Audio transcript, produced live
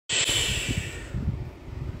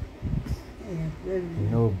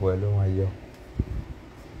No boy, no one yo.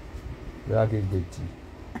 Black is bitchy.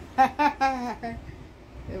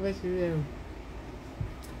 Ever she will.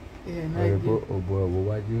 Yeah, no. Oh boy,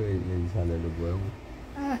 what you is a little boy.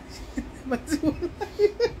 But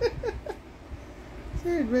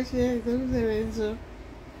say, but she has some so.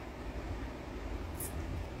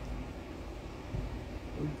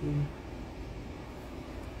 Okay.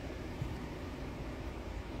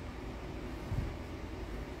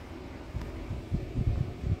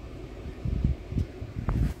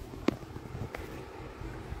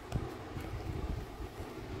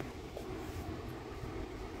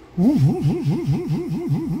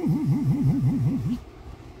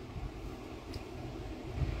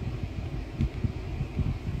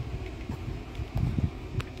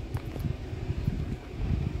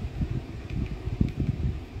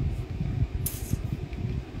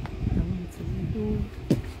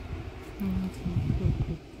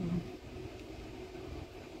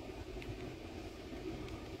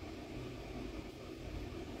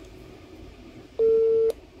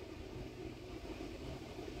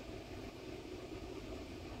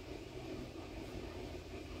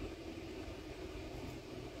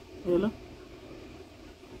 Hello?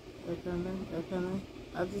 I can.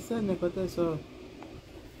 I just said Nicote so.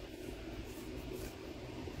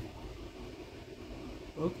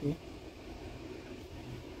 Okay.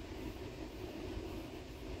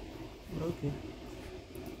 Okay.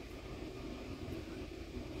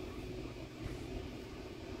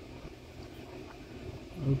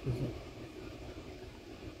 Okay, sir.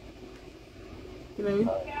 Can I hear?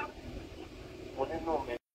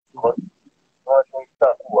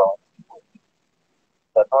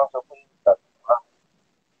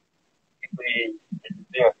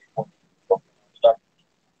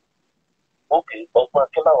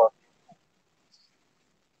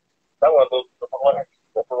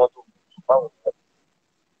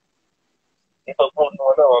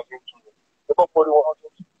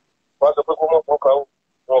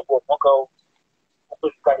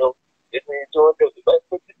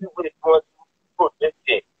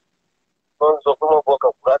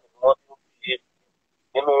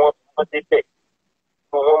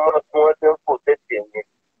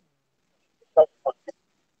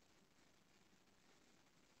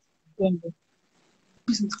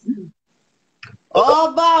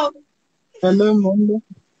 Oba. Hello, Mondo.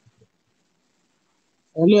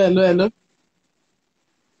 Hello.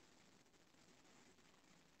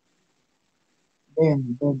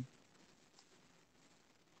 Ben.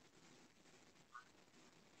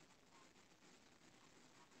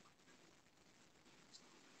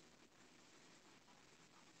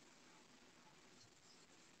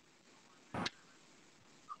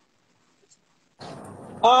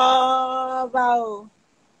 Ọba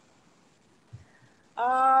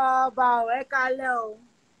o, ẹ kálẹ́ o.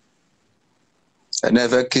 Ẹni ẹ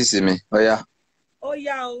fẹ́ kíìsì mi, ọ̀ya. Ó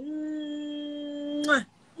yá o.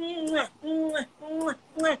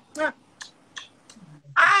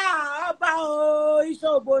 Ọba o,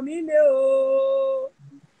 iṣẹ́ òbò mi le o.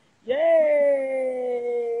 Yéé,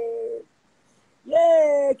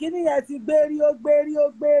 kíní yẹn ti gbérí o.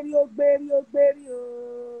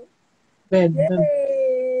 Ben.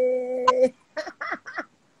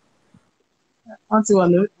 Wọ́n ti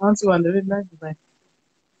wà lórí láti báyìí.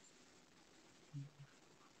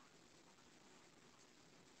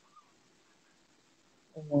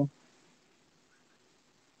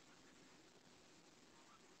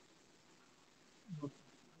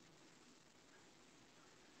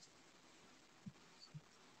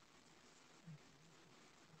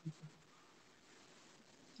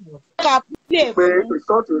 Pé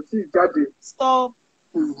ìsọ́ọ̀tù tí ì jáde. Stop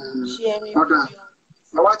sharing. Ọ̀dà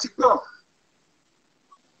àwa ti gbọ́.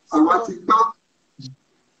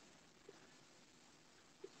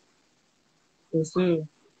 Kò sí o.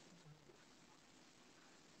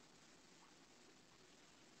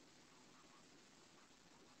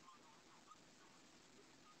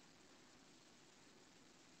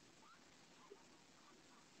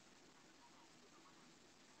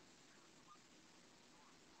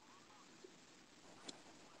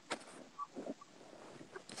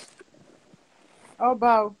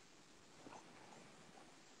 Ọba o.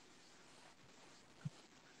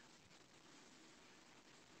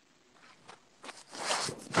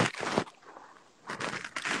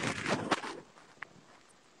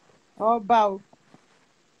 Ọba o.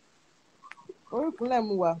 Orúkúnlẹ̀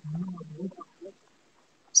mu wà.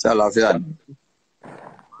 Ṣé àlàáfíà ni?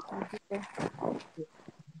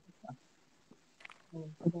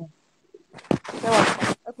 Ṣẹ́wà,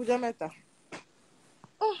 ẹ kújọ́ mẹ́ta.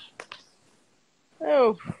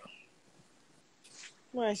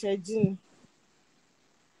 Mo ẹ̀ṣẹ̀ jí ni.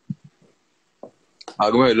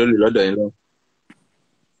 aago mẹ́rin ló lè lọ́dọ̀ yín lọ.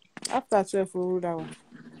 After 12 owó dà wá.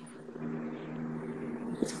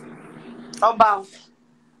 Ọba o.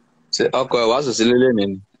 Ṣé ọkọ ẹ̀ wá sùn sí lélẹ̀ mi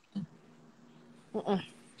ni?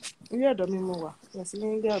 Ilé ọ̀dọ̀ mi mo wà. Yẹ̀ sí ní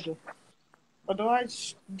ilé ọ̀dọ̀. Ọ̀dọ̀ wa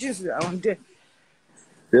jùs àwọn díẹ̀.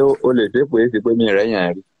 Ṣé o lè ṣe pé ṣe pé mi rẹ̀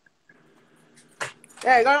yàn rí?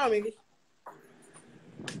 Lọ́rọ̀ mi rí.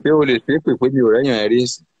 Ṣé o lè ṣe pé mi ò rẹ̀ yàn rí?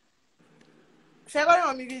 Ṣé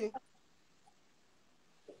lọ́rọ̀ mi rí ni?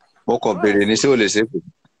 Mo kàn béèrè ni ṣé o lè ṣe pé?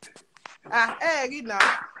 Rí náà.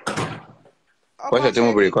 Pọ́ṣẹ̀ tí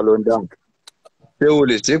mo béèrè kọ́ ló ń dáhùn. Ṣé o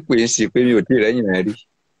lè ṣe pé sí pé mi ò tí ì rẹ̀ yàn rí?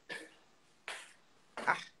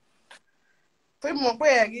 Pé mo mọ̀ pé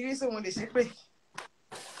ẹ̀rí rí sí mo lè ṣe pé.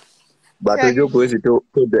 Ìgbà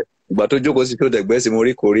tó jókòó sí tó dẹ̀gbẹ́ sí mo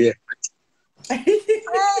rí kórí ẹ̀.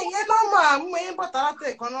 Ìyẹn náà máa mú eyín bọ̀tà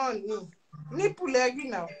látẹ̀ kan náà ní nípùlẹ̀ rí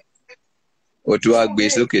náà. O tún wá gbé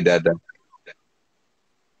sókè dáadáa.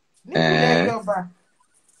 Nípùlẹ̀ rí ọba.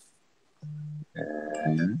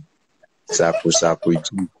 Ṣàkóṣàkó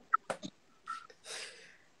jí.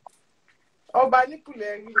 Ọba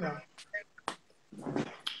nípùlẹ̀ rí náà.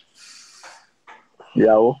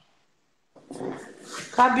 Ìyàwó.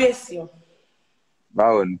 Kábíyèsí o.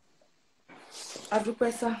 Báwo ni?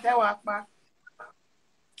 Adúpẹ́ sá. Ẹ wàá pa.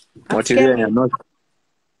 Mo ti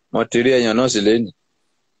rí èèyàn náà sí lẹ́yìn.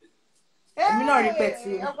 Èmi náà rí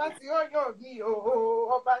pẹ̀tì. Ọba tí ọyọ̀ mi o,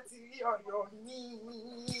 ọba tí ọyọ̀ mi,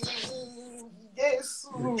 Jésù.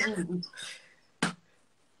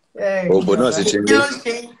 Òbò náà sì ti rí. Kí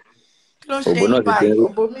ló ń ṣe Òbò náà sì ti rí.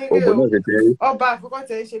 Òbò mi Òbò náà sì ti rí. ọba àkọ́kọ́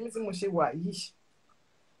tẹ̀ ń ṣe mí tí mo ṣe wà yìí.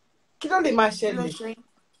 Kí ló lè máa ṣẹlẹ̀?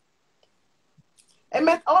 Ọwọ́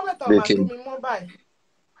mẹ́ta ọba tó mi mọ́ báyìí.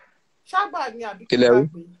 Ṣágbà ni àbí kí ló bá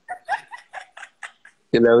gbé?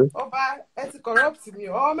 Kí lẹ wí? Ọba ẹ ti corrupt mi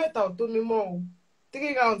o, ọwọ́ mẹ́ta ò tó mi mọ́ o,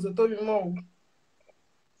 3 rounds ò tó mi mọ́ o.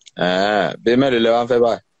 Bí mẹ́rin lẹ wá ń fẹ́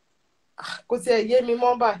báyìí. Kò tiẹ̀ yé mi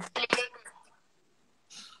mọ́ báyìí.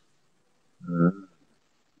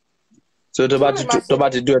 So tó bá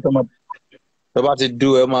ti dú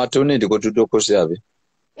ẹ máa tó ní ìdíkò tó dókó sí àbí?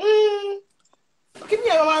 Kí ni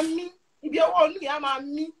ẹ̀rọ máa mí? Ibi ọwọ́ olú yẹn á máa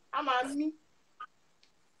mí.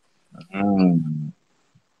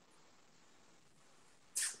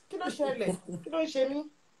 Kí ló ṣẹlẹ̀? Kí ló ń ṣe mí?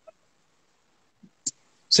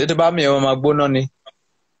 Ṣé tó bá mi ẹ̀ máa gbóná ni?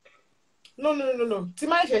 No. Tí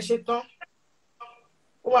máa ṣe tán,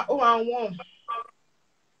 ó máa warm.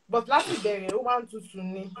 But láti ìbẹ̀rẹ̀ ó máa ń tutù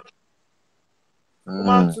ni. Ó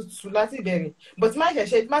máa ń tutù láti ìbẹ̀rẹ̀. But máa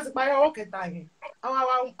ṣẹ̀ṣẹ̀ má ti parí ọwọ́ kẹta yẹn.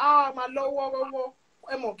 Àwọn máa lọ wọ́ọ́rọ́wọ́.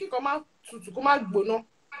 Ẹ mọ̀ kíkọ́ máa tutù kó má gbóná.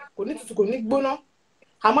 Kò ní tutù kò ní gbóná.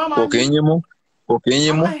 Àmọ́ máa kò kí ń yín mú.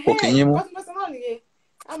 Bọ́sí náà nìyẹn.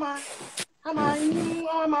 A máa yín,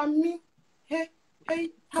 a máa mí.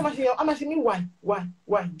 A máa ṣe mí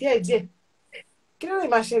wà díẹ̀díẹ̀. Kí ló lè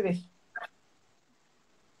máa ṣẹlẹ̀?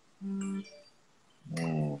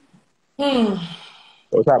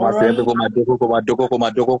 Ó sáà máa ṣe é pé kó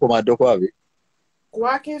máa dókó àbí? Kò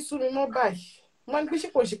wá kí ń sú mi mọ́ báyìí. Wọ́n ní pé ṣé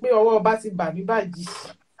kò ṣe pé ọwọ́ ọba ti bà mí báyìí.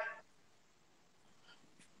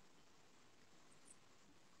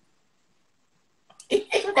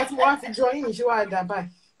 Ṣé nǹkan tí mo wá fi jọ yín ṣé wàá dà báyìí?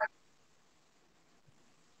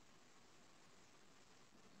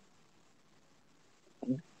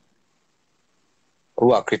 Ó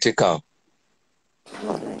wà critical.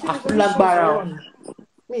 Lágbára o.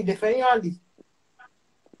 Mi ìdẹ̀fẹ́ yín àlè.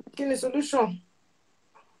 Kí ni solution?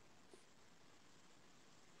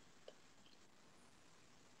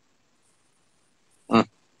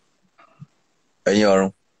 Ẹ̀yin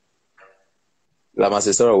ọ̀run. La máa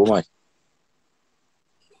ṣe sọ̀rọ̀ woman.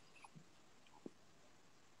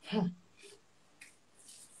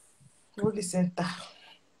 Holy center.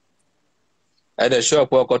 Ẹ̀dẹ̀ ṣọ́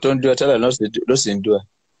ọ̀pọ̀ ọkọ tó ń dú ẹ tẹ́lẹ̀ ló sì ń dú ẹ.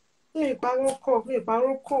 Mi ìparọ́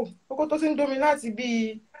kọ̀. Ọkọ tó ti ń dó mi láti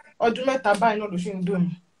bíi ọdún 3 báyìí náà ló ṣe ń dó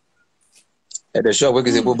mi. Ẹ̀dẹ̀ ṣọ́ ọ̀pọ̀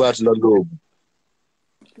kìí ṣe bó bá ti lọ lo oògùn.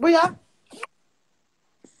 Bóyá.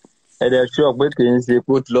 Ẹ̀dẹ̀ ṣọ́ ọ̀pọ̀ kìí ṣe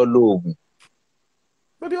bó ti lọ lo oògùn.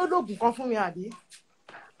 Bí ó lóògùn kan fún mi àbí?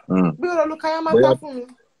 Bí ó lọ lo káyá máa gbá fún mi.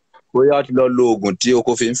 Bóyá ó ti lọ lo oògùn tí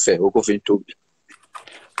oko fi ń fẹ̀, oko fi ń tóbi.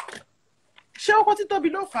 Ṣé oko títóbi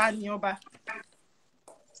ló fà á ní ọba?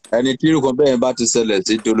 Ẹni tí irú kan bẹ́ẹ̀ bá ti ṣẹlẹ̀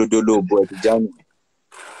sí dolódoló òbò ẹ̀ ti já nù.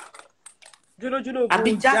 Jólójúló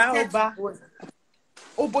Àbí òbò já jacket ọba.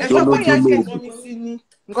 Òbò Jólójúló ìṣọ́pọ̀ yẹn ṣe òbò. gan mi sí ni.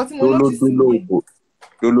 Nǹkan tí mo notice nìyẹn.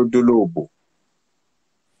 Dolódoló òbò.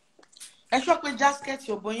 Ẹ sọ pé jákẹ́ẹ̀tì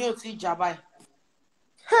òbò yín ò tí ì jà báyìí.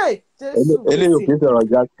 Jésù. Eléyìí ò kí ń sọ̀rọ̀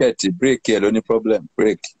jákẹ́ẹ̀tì bírèkì ẹ̀ ló ní problem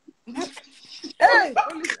bírèkì.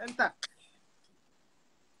 Holy center.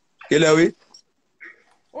 Kí lẹ wí?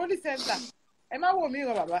 Holy center. ẹ má wò mí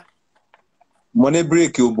ràn bàbá. Mo ní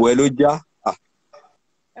bírèkì òbò ẹ ló já.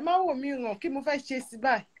 Ẹ má wò mí ràn kí mo fẹ́ ṣe sí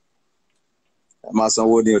báyìí. Ẹ máa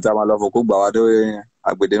sanwó ní òtá máa lọ fòkó gbà wá dé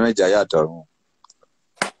agbèdè mẹ́jà yàtọ̀.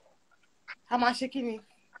 A máa ṣe kí ni?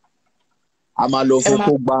 A máa lọ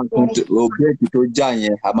fòkó gbà nǹkan bírèkì tó já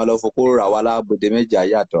yẹn. A máa lọ fòkó rà wá lágbèdè mẹ́jà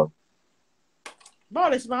yàtọ̀. Báwo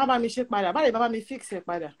lè ṣe máa bá mi ṣe padà? Báwo lè bá mi fix ẹ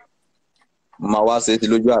padà? Mo máa wá ṣe é ti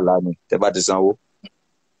lójú àlá ni tẹ́ bá ti sanwó.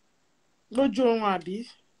 Lójú oorun àbí?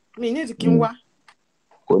 Mi ní ìdí kí n wá.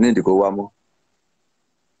 Kò ní ìdí kó wá mọ́.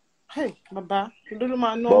 Hey, bàbá, ìlú ló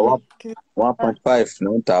máa ná But mi. 1.5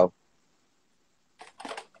 ló ń ta.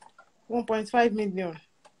 1.5 million.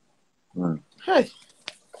 Mm. Hey,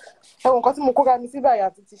 ẹ wo nǹkan tí mo kóra mi sí báyìí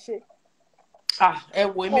àti ti ṣe. Ẹ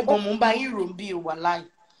wo èmi gan mo ń bá yín rò bí wà láì.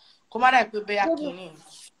 Kó má dà pé bẹ́ẹ̀ kìíní.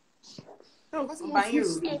 Ẹ wo nǹkan tí mo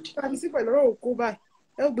kóra mi sí pẹ̀lú ọ̀rọ̀ òkú báyìí.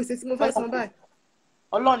 Ẹ wo gbèsè tí mo fẹ́ san báyìí.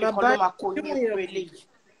 Ọlọ́run nìkan ló máa kó ní ẹ̀kú eléyìí.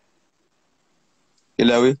 Kí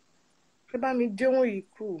lẹ wí? Ẹ bá mi déwọ̀n yìí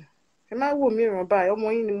kù. Ẹ má wò mí ràn báyìí, ọmọ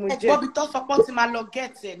yín ni mo jẹ́. Ẹ gbọ́ bí tó sọ pé ó ti máa lọ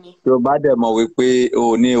gẹ̀ẹ́tì ẹ̀ ni. Tí o bá dẹ̀ mọ̀ wípé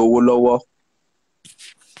o ò ní owó lọ́wọ́.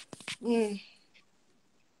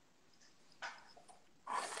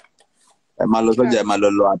 Ẹ máa lọ sọ́jà, ẹ máa lọ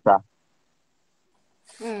lọ ata.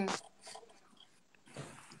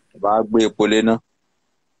 Ẹ bá gbé epo léná.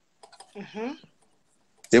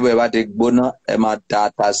 Tí ẹ bá ti gbóná, ẹ máa da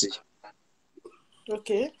ata sí.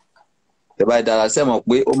 Okay. Tẹ́ bá dára sí ẹ mọ̀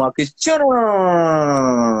pé ó máa kí ṣọ́nà.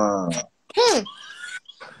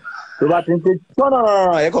 Tó bá ti ń ké ṣọ́nà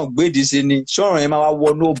ẹ kàn gbédìí sí ni ṣọ́nà yẹn máa wá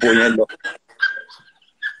wọnú òbò yẹn lọ.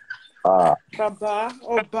 Bàbá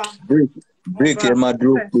ọba. Bíréèkì ẹ máa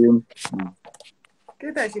dúró pé. Kí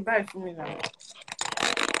ló tẹ̀ ṣe báyìí fún mi náà?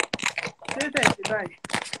 Kí ló tẹ̀ ṣe báyìí?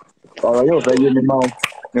 Ọ̀rọ̀ yóò fẹ́ yé mi máa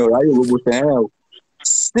mi ò ráyè gbogbo sẹ́yìn o.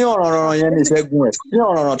 Sí ọ̀ràn yẹn ní ìṣẹ́gun ẹ̀. Sí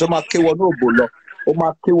ọ̀ràn tó máa ké wọnú òbò lọ. Ó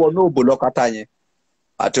máa ké wọnú òbò lọ kátà yẹn.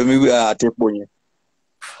 Àti omi àti epo yẹn.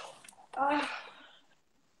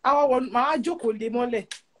 Màá jókòó lé mọ́lẹ̀.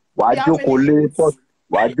 Wàá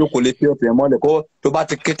jókòó lé tí ọ̀tẹ̀ mọ́lẹ̀ kó tó bá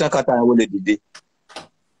ti ké tán kátà yẹn ó lè dìde.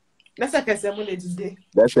 Lẹ́sẹ̀kẹsẹ̀ mo lè dìde.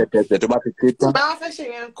 Lẹ́sẹ̀kẹsẹ̀ tó bá ti ké tán. Bá fẹ́ ṣe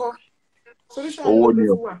yẹn ńkọ́. Solution Owó ni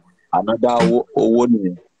o. Ànádá owó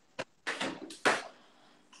nìyẹn.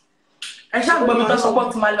 Ẹ ṣàgbọ́n mi tó sọ pé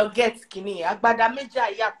ó ti máa lọ gẹ̀ẹ́tì kìíní yẹn. Agbada méjì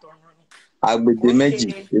ayé àtọ̀run ni. Agbede méjì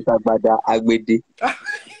ìtagbada agbede.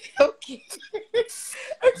 Okay.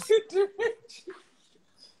 Agbede méjì.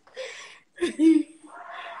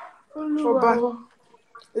 Ọba,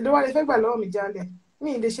 èdè wa lè fẹ́ gbà lọ́wọ́ mi jálẹ̀. Mi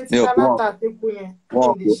ì lè ṣe tí aláta àtẹ́kù yẹn.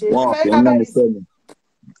 Wọ́n kì í ná iṣẹ́ ni.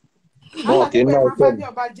 Wọ́n kì í ná iṣẹ́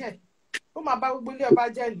ni. Ó máa bá gbogbo ilé ọba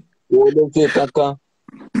jẹ́ ni. Owó ló ń ṣe kankan.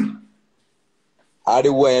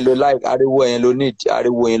 Ariwo ẹ̀yẹn ló like, ariwo ẹ̀yẹn ló need,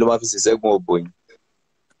 ariwo ẹ̀yẹn ló máa fi ṣèṣẹ́gun òbò yìí.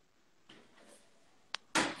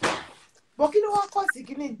 Bọ̀ kí ló wá kọ̀ sí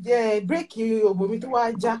kí ni bírèkì òbò mi tó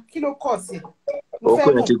wá já? Kí ló kọ̀ sí? Okó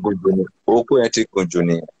yẹn ti gùn jù ni. Okó yẹn ti gùn jù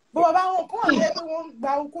ni. Bọ̀ bàbá wọn kọ́ ọ̀lẹ́ pé wọ́n gba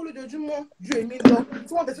okó lójoojúmọ́ ju èmi lọ.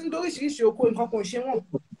 Tí wọ́n tẹ̀sí ń dóríṣiríṣi okó nǹkan kan ṣe wọ́n.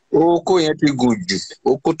 Okó yẹn ti gùn jù.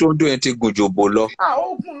 Okó tó ń dún yẹn ti gùn jù òbò lọ.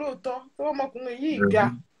 Ó gùn lóòótọ́. Tó ọmọkùnrin yìí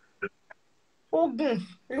ga. Ó gùn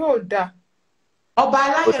yóò dáa. Ọba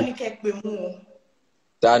aláyọ̀ ní kẹ́ pè mú o.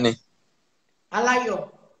 Dání. Aláyọ̀.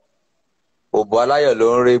 Òbò aláyọ̀ ló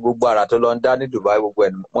ń rí gbogbo àrà tó lọ ń dá ní Dubai gbogbo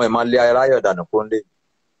ẹ̀ wọ́n ẹ̀ máa lé aláyọ̀ dànù kó ń lé.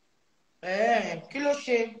 Kí ló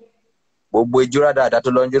ṣe? Gbogbo ijó dáadáa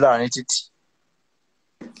tó lọ ń jó láàrin títì.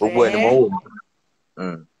 Gbogbo ẹ̀ ni wọ́n wò.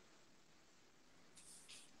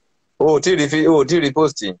 O ò tí ì rí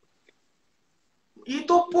post yìí. Èyí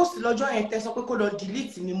tó post lọ́jọ́ yẹn tẹ́ sọ pé kó lọ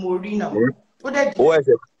delete ni mo rí náà.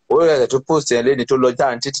 Ó rẹ̀ tó post yẹn lẹ́ni tó lọ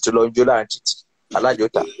láàrin títì tó lọ ń jó láàrin títì.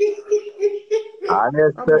 Alájòta.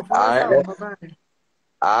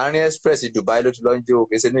 Àárín express Dubai ló ti lọ ń jó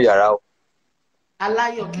kìí ṣe ní yàrá o.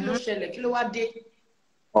 Aláyọ̀ kí ló ṣẹlẹ̀ kí ló wá dé?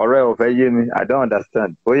 Ọ̀rọ̀ ẹ̀ ò fẹ́ yé mi, I don't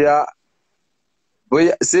understand. Bóyá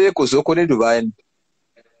ṣé kò sóko ní Dubai ni?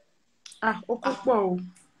 Oko pọ̀ o.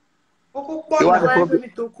 Oko pọ̀ náà.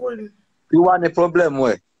 Kí wá ní problem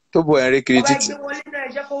ẹ̀ tó bọ̀ ẹ̀ ń rí kiri títì? Ọba ẹgbẹ́ wọlé náà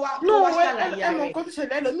jẹ́ kó wá ṣàlàyé rẹ̀. Ẹ̀mọ̀ nǹkan tó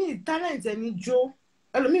ṣẹlẹ̀ ẹlòmíì talent ẹ̀ ní jó.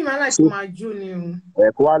 Ẹlòmíì máa láì kó máa jó ni o.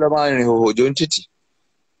 Ẹ̀kọ́ wa lọ máa rìn hòhò jó ń títì.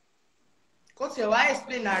 Kó tiẹ̀ wá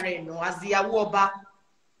explain ara ẹ̀ nù àzìyàwó ọba.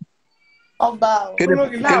 Ọba o. Kí ni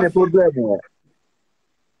problem ẹ̀?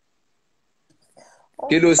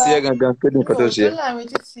 Kí ló ṣe ẹ́ gangan? Kí ni nǹkan tó ṣe ẹ́? Mo láàrin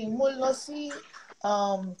títì mo lọ sí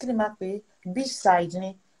kí ni máa pè é beach side ni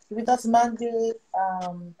ibi tó ti máa ń gbé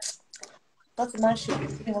tó ti máa ń ṣe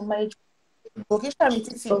kí wọ́n máa ń jù kí sàmì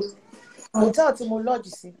títì hòtẹ́ẹ̀lì tí mo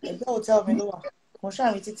lọ́ọ̀jì sí ẹgbẹ́ hòtẹ́ẹ̀lì mi ló wà mo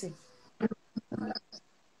sàmì títì.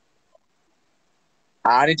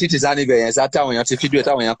 àárín títì sá níbẹ̀ yẹn sá táwọn èèyàn ti fídíò ẹ̀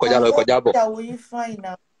táwọn èèyàn kọjá lọ kọjá bọ̀. ìyàwó yín fáìn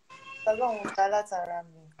náà ọlọ́run ta látara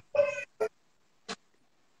mi.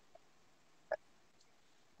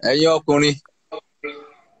 ẹ̀yin ọkùnrin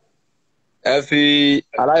ẹ fi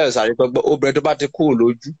aláyọ̀sàrí pẹ́gbọ́ obìnrin tó bá ti kú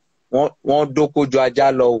lójú wọ́n dókójú ajá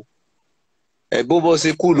lọ o. ẹ bó bó ṣe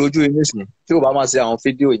kú lójú yìí nísìnyí tí ò bá máa ṣe àwọn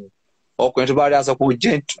fídíò yìí ọkùnrin tó bá rí aṣọ pé ó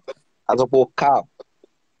gentle aṣọ pé ó calm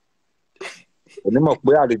onímọ̀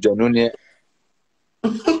pé àlùjọ̀nú ni ẹ.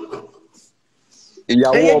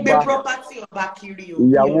 ìyàwó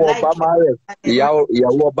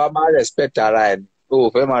ọba máa respect ara ẹ̀ o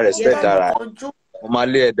ò fẹ́ máa respect ara ẹ̀ o máa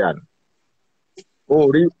lé ẹ̀ dànù.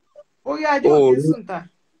 o rí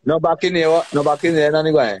nọ́mbà kí ni ẹ ná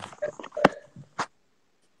nígbà yẹn.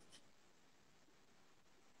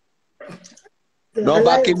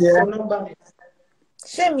 nọ́mbà kí ni ẹ.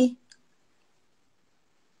 ṣé mi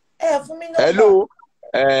ẹ fún mi nọ́mbà. hello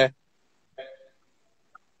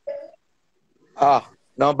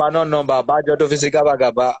nọ́mbà àbájọ tó fi ṣe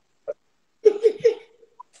gábàgàbà.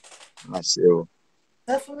 má ṣe o.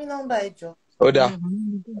 ẹ fún mi nọ́mbà ẹ jọ. ó dáa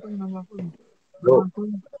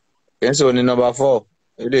kì í ṣe òní nọ́mbà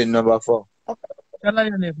 4 ilé ní nọ́mbà 4.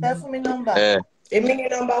 ẹ fún mi nọ́mbà. èmi ní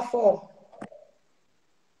nọ́mbà 4.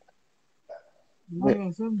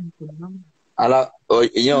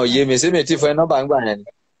 ìyẹn ò yé mi sí mi tí fún ẹ nọ́mbà ń gbà yẹn ni.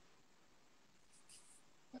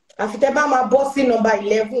 àfi tẹ́ bá máa bọ́ sí nọ́mbà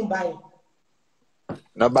 11 báyìí.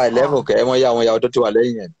 nọ́mbà 11 kẹ ẹ mọ iye àwọn ìyàwó tó ti wà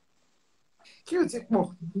lẹ́yìn yẹn. kí o ti pọ̀.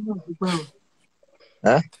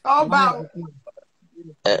 ọba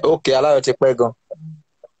òkè aláyọ̀ ti pẹ́ gan.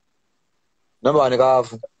 nọ́mbà ni ká wá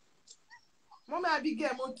fún. mọ́mí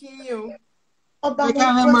Abigail mo kí yín o. ọba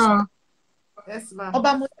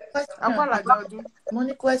mo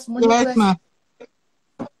ní question. mo ní question.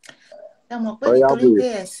 ẹ mọ̀ pé nítorí pé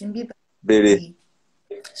ẹ̀sìn bíbá. béèrè.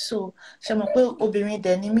 so ṣe mọ̀ pé obìnrin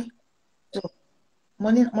dẹ̀ ni mí. mo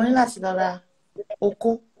ní láti lọ ra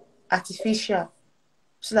okó artificial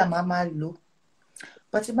so that màá máa lò ó.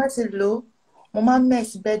 but tí bá ti lò ó mo máa ń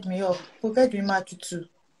mess bed mi up kó bed mi máa tutù.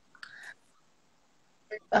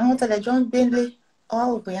 àwọn tẹ̀lẹ̀jọ́ ń gbélé ọwọ́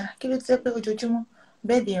òbíyàn kí ló ti pé ojoojúmọ́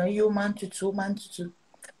bẹ́ẹ̀dì èèyàn yìí ó máa ń tutù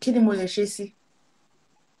kí ni mo lè ṣe sí.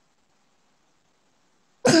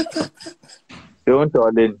 ṣé ó ń tọ́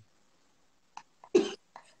lé ni.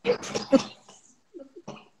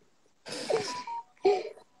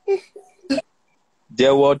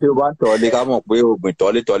 jẹ́wọ́ tí ó bá ń tọ́ lé ká mọ̀ pé oògùn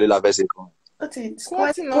tọ́lé la fẹ́ ṣe kan. ó ti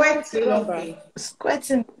squirting.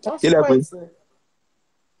 kí lẹ pé.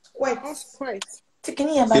 tí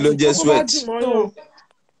kìíní yẹn bá kí ló jẹ́ sweat.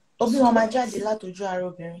 obi wọn máa jáde látọjú ara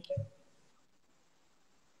obìnrin.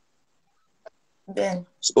 bẹ́ẹ̀ni.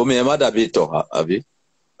 omi yẹn má dàbí ìtọ̀ àbí.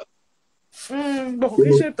 bọ̀ kò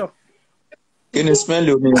kí ṣe tọ̀. kí ni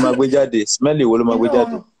smelly omi yẹn máa gbé jáde smelly wo ló máa gbé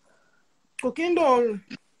jáde. kò kí ń dùn ọrùn.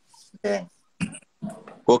 bẹ́ẹ̀.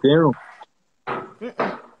 kò kí ń rùn.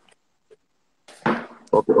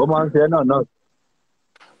 ó máa ń ṣe náà.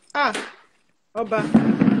 ọba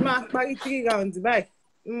máa parí 3 rounds báyìí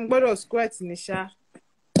n gbọ́dọ̀ squirt ní ṣá.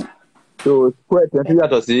 so squirt yẹn tún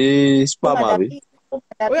yàtọ̀ sí spam àbí.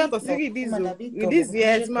 ó yàtọ̀ sí release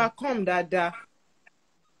yẹn ti máa come dáadáa.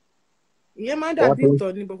 ìyẹn máa dàbí ìtọ̀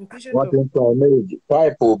ní bọ̀kú kí ṣe tọ̀. wọ́n ti ń tọ́ méjì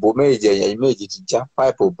páìpù òbò méjì ẹ̀yìn méjì ti já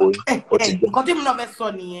páìpù òbò yìí ó ti já. nǹkan tí mo náà fẹ́ sọ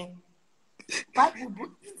nìyẹn páìpù òbò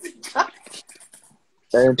ti já.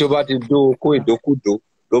 ẹni tó bá ti dó okó ìdókúdó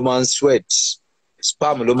ló máa ń sweat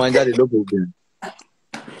spam ló máa ń jáde lóbòbìnrin.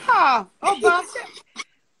 ọba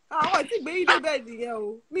àwọn tí gbé ilé bẹ́ẹ̀ nìyẹn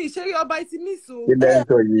o mi ìṣeré ọba ti níṣó. kí lẹ́ ń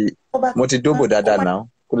sọ yìí mo ti dóbò dáadáa náà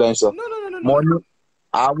kí lẹ́ ń sọ. mo ní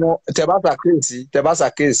àwọn tẹ bá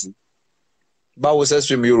ṣàkíyèsí báwo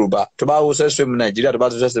sẹ́sìrìmù Yorùbá tó bá wo sẹ́sìrìmù Nàìjíríà tó bá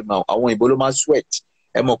tó sẹ́sìrìmù àwọn òyìnbó ló máa ń sweat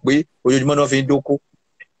ẹ mọ̀ pé ojoojúmọ́ náà fi ń dóko.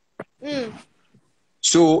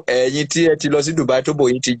 so ẹ̀yin tí ẹ ti lọ sí Dubai tó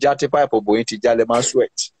bòyìn ti já tí páìpù bòyìn ti já lẹ máa ń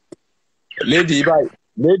sweat. lady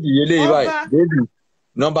eléyìí báyìí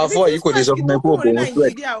nọ́mbà 4 yìí kò lè sọ fún mi pé òbòyìn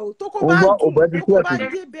sweat. ó gbọ́ òbẹ́ ti sweat ni.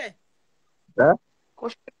 kò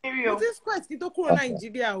sí squirt kí tó kúrò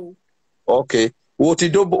Nàìjíríà o. ok wo ti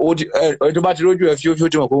dóbò ẹ tó bá ti rójú ẹ fi ó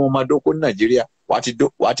ti mọ̀ pé mo máa dóko ní Nàìjíríà wà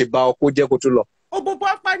á ti bá ọkọ jẹ́ kó tó lọ. òbòbò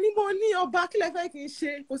apá ni mo ní ọba kílẹ̀ fẹ́ kí n ṣe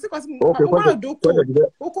kò sí kan sí mo gbọ́dọ̀ dóko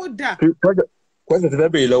ó kó dà. kwẹ́sì ti fẹ́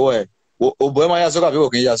bèrè lọ́wọ́ ẹ̀ òbò ẹ máa yá sókè àbí kò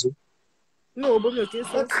kí ń yá só. ní òbò mi ò kí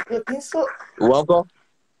ń sọ. ìwọ ń kọ́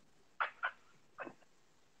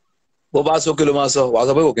bó bá sókè ló máa sọ wàá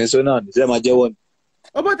sọ pé kò kí ń só náà níṣẹ́ máa jẹ́wọ́ ni.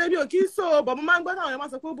 òbò tèmi ò kí ń sọ bọ̀ mo máa ń gbọ́ táwọn èèyàn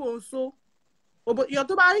máa sọ pé òbò ń sọ òbò ìyàn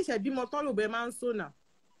tó bá rí ìṣẹ̀bímọ tán lòbẹ̀ máa ń sọ náà.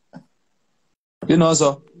 kí ni wọ́n sọ.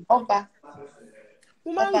 ọba.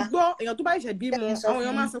 mo máa ń gbọ́ èèyàn tó bá ìṣẹ̀bímọ àwọn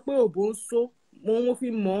èèyàn máa ń sọ pé òbò ń sọ mo fi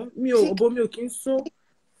mọ̀ mi ò òbó mi ò kí ń so.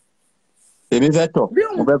 Èmi fẹ́ tọ̀.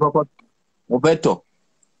 Mo fẹ́ kọ́kọ́. Mo fẹ́ tọ̀.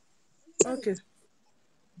 Okay.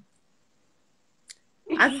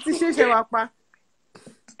 Àti ti ṣe wá pa.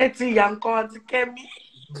 Ẹ ti yà nǹkan àti Kẹ́mi.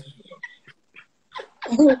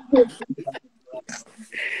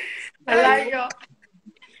 Aláyọ̀.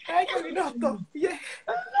 Kẹ́mi náà tọ̀.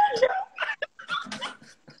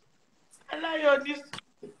 Aláyọ̀ ní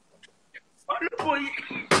olúboyè.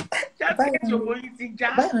 Jáde ìṣòwò yìí ti já.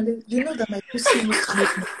 You know that my pussy looks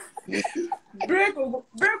like break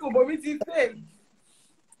òbó mi ti fail.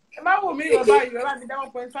 Ẹ má wò mí ìrọ̀bá yìí, ọ̀rá mi dá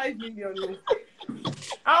 1.5 million lọ.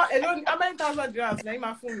 How many thousand dirhams lẹ́yìn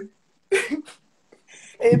máa fún mi?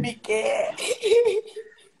 Èmi kẹ́.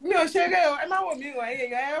 Mi ò ṣeré o, ẹ má wò mí ìrọ̀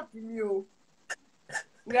ẹ̀yẹ help mi o.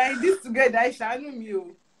 We are in this together, ẹ ṣàánú mi o.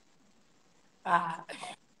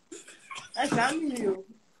 Ẹ ṣàánú mi o.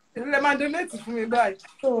 Èmi lè máa donate fún mi báyìí.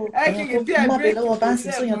 Ẹ kì í bí ẹ break lọ́wọ́ bá ń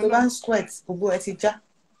sin sóyàn tó bá ń sweat gbogbo ẹ ti já.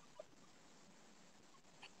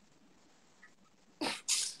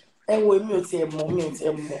 Ẹ wo èmi ò tiẹ̀ mọ̀.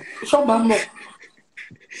 Ṣọ́ba mọ̀.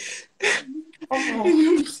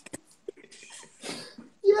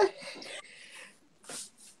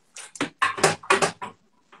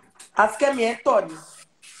 Àfikẹ́mi ẹ tọ̀ ni.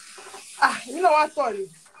 Èmi náà wá tọ̀ ni.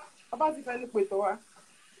 Ọba ti fẹ́ ní pètò wa.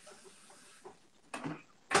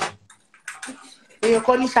 Èèyàn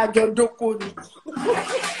kan ní ṣàjọ dóko ni.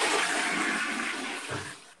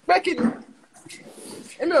 Pé kí ni?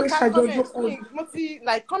 Èmi ò ká comment. Mo ti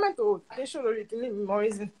like comment o kí n ṣòro rí kí ní ìmọ̀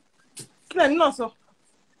reason. Kí lẹ́ni náà sọ?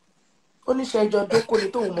 Ó ní ṣẹjọ dóko ni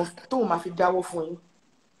tóun máa fi dáwọ́ fún yín.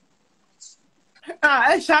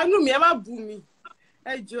 Ẹ ṣàánú mi, ẹ má bú mi.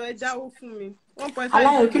 Ẹ jọ̀ọ́ ẹ dáwọ́ fún mi. 1.5.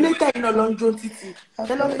 Aláyọ̀ kí ló tẹ̀yìn náà lọ ń jó títì?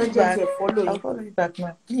 Ṣé ló fẹ́ jẹ́ ẹ̀jẹ̀ fọ́lọ́ yìí? I'll be back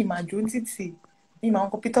now. Ní ìmọ̀ àjò títì. Ní ìmọ̀ àwọn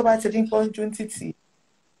kọ̀mpútà bá ti rí pọ́n jó títì.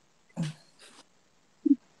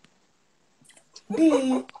 Bí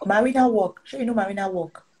Marina Walk, ṣé you know Marina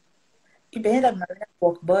Walk? Ibẹ̀ yẹn dàbí Marina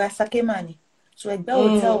Walk, bọ́ra Sakema ni. So ẹgbẹ́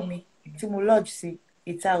hòtẹ́ẹ̀lì mi tí mo lodge sí,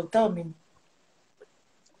 ìta hòtẹ́ẹ̀lì mi ni.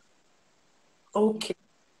 Okay.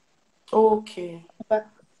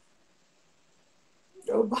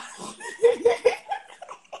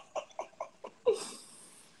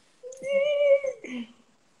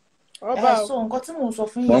 So nǹkan tí mò ń sọ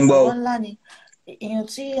fún yín ọ̀rọ̀ ńlá ni èèyàn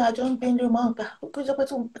tí a jọ ń gbé ní máa ń gbà ó jẹ́ pé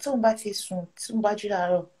tí òun bá ti sùn tí mo bá jí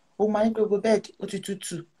láàárọ̀ ó máa ní pé gbogbo bẹ́ẹ̀dì ó ti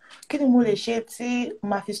tutù kí ni mo lè ṣe tí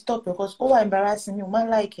màá fi stop because ó wà embarrassing mi ò máa ń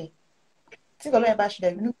láìkẹ́ tí ìgbà bẹ́ẹ̀ bá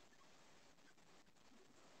ṣẹlẹ̀ nínú.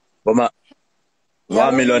 Bọ́mà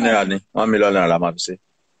 $1 million ni $1 million la máa fi ṣe.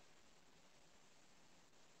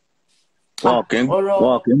 Wọ́n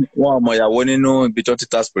ọmọ ìyàwó nínú ibi tó ti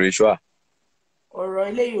ta spiritual. Ọ̀rọ̀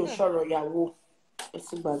eléyìí ò sọ̀rọ̀ ìyàwó ẹ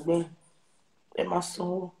ti gbàgbé ẹ máa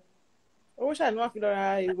sanwó. Owó ṣáà ni wọ́n fi lọ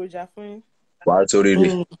ra èròjà fún yín. Wà á torí rí.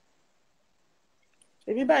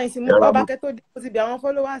 Èmi báyìí sí mú bàbá kẹ́ tó dé mo ti bí àwọn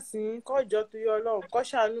followers yín kọ́ ìjọ tó yọ Ọlọ́run kọ́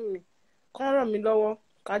ṣàánú mi kọ́ ràn mí lọ́wọ́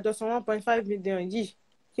kájọ san 1.5 million yìí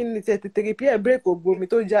kí ni tètè repair break ògbó mi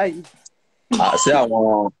tó já yìí.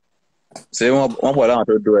 Ṣé wọ́n pọ̀ láwọn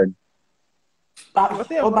tó dó ẹni. Ọba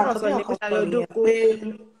tó yàn kan sọ nìyẹn pé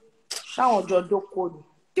ṣáwọn jọ dóko ni.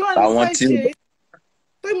 Kí wọ́n ní mo fẹ́ ṣe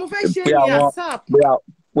tó mo fẹ́ ṣe ní ASAP.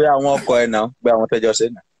 Pé àwọn ọkọ ẹ̀ náà pé àwọn tẹ́jọ́ ṣe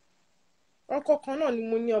náà. Ọkọ kan náà ni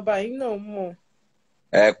mo ní ọba yìí náà mọ̀.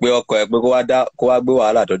 Pé ọkọ ẹ̀ pé kó wá gbé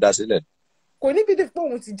wàhálà tó dá sílẹ̀. Kò ní bídí pé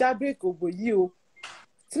òun ti já bírèkì ògbò yìí o.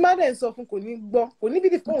 Tí má dẹ̀ ń sọ fún kò ní gbọ́. Kò ní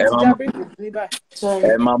bídí pé òun ti já bírèkì ògbò ní báyìí.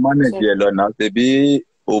 Ẹ máa manage ẹ lọ́nà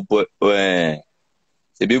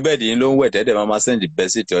ṣèbí bẹ́ẹ̀dì yín ló ń wẹ̀ tẹ́lẹ̀ máa send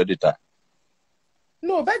bẹ́sì tí ó dìta.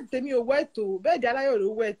 No, bẹ́ẹ̀dì tèmi ò wet o. Bẹ́ẹ̀dì Aláyọ̀ ló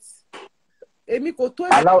wet. Èmi kò tó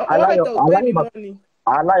èmi mọ́ ni.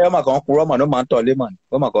 Aláyọ̀ mà kàn ń purọ́ mọ̀ ló máa ń tọ̀ lé mọ̀ ni.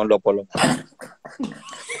 Ó mà kàn ń lọ́pọlọ.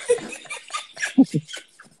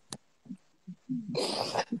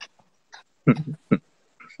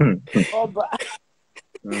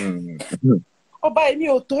 Ọba èmi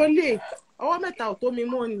ò tó lè. Ọwọ́ mẹ́ta ò tó mi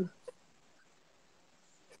mọ́ ni.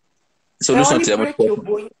 Solution tí ẹ mú tó.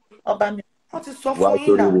 Ọba mi. Wọ́n ti sọ fún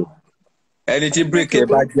yín náà. Ẹni tí bírèkì ẹ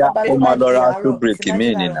bá já ó máa lọ ra two bírèkì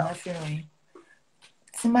míì nìyà.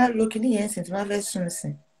 Tí máa lo kinní yẹn sìn tí máa fẹ́ sùn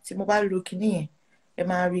sìn tí mo bá lo kinní yẹn ẹ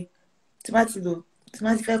máa rí tí máa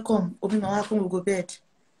ti fẹ́ kọ́ omi máa wá fún gbogbo bẹ́ẹ̀dì.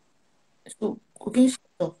 So kò kí ń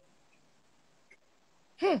ṣètò.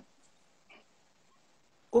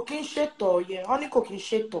 Kò kí ń ṣètò yẹn wọ́n ní kò kí ń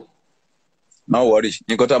ṣètò. Má wọrí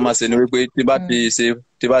nǹkan tó máa ṣe ni wípé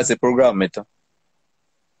tí bá ṣe program mi tán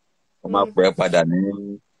mo máa pẹ́ padà ní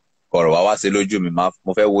ọ̀rọ̀ wá ṣe lójú mi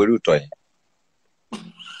mo fẹ́ wo irú ìtọ̀ yẹn.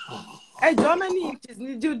 Hey, how many inches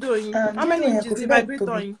need you doing? How many inches is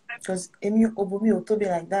vibrator? Because emi obo mi ò tóbi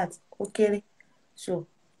like that. Ó kéré. So,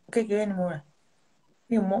 kékeré ni mo rà.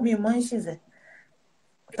 Mi ò mọ inches ẹ̀.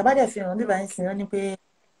 Tàbá dẹ̀ fi hàn bí báyìí sìn, wọ́n ní pé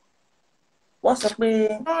wọ́n sọ pé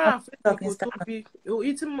TikTok, Instagram.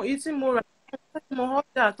 Ìtí mo rà mo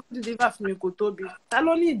order tó deliver fún mi kò tóbi. Ta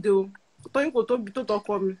ló ní ìdè o? Tóyìn kò tóbi tó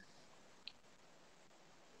tọkọ mi.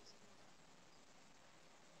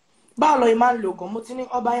 Báwo lọ máa ń lo gan? Mo ti ní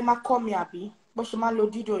ọba ẹ máa kọ́ mi àbí bó ṣe máa ń lo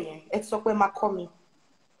dídò yẹn. Ẹ ti sọ pé ẹ máa kọ́ mi.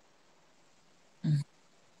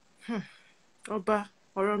 Ọba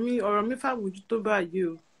ọ̀rọ̀ mi fàwùjú tó báyìí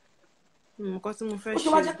o. Nǹkan tí mo fẹ́ ṣe. Ó ṣe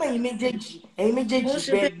wá jẹ́ pé ẹ̀yin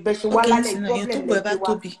méjèèjì bẹ́ẹ̀ ṣe wá lálẹ́ problem tó bọ̀ ẹ bá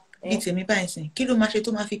tóbi bí tèmi báyìí sìn. Kí ló máa ṣe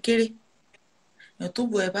tó máa fi kéré? Èèyàn tó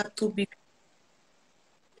bọ̀ ẹ bá tóbi.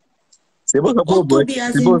 Ṣé bó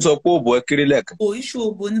sọ pé òbò ẹ kéré lẹ́ẹ̀kan? O iṣu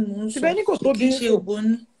òbò ni mò ń sọ. Síbẹ̀ ní kò tóbi. Kì í ṣe òbò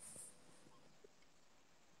ní.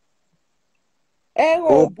 Ẹ̀rọ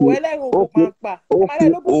òbò ẹlẹ́rọ òbò pàǹpà. Ọmọdé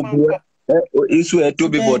ló bò pàǹpà. Iṣu ẹ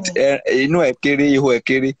tóbi but inú ẹ kéré, ihò ẹ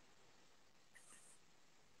kéré.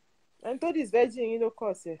 Ẹni tó dis virgin yín ló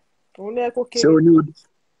kọ̀ ọ̀sẹ̀. Òun ló yẹ kó kéré.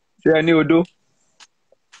 Ṣé ẹ ní odó?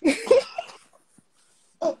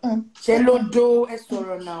 Ṣé ló dó ẹ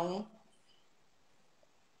sọ̀rọ̀ náà?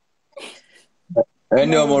 Ẹ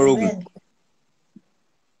ní ọmọ orogun.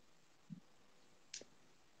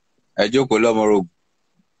 Ẹ jókòó lọ́mọ orogun.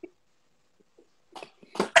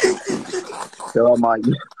 Ṣé wàá máa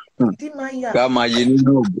yí? Ká máa yí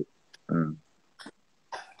nínú òbò.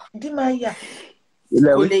 Dí máa yà.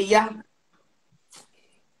 Kò lè yá.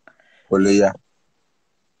 Kò lè yá.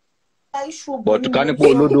 But ká nípa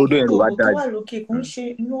olódódó yẹn ló wá dáa. Tó wà lókè kò ń ṣe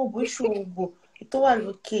inú òbò iṣu òbò tó wà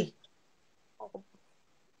lókè.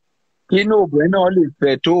 Inú òbò yẹn náà lè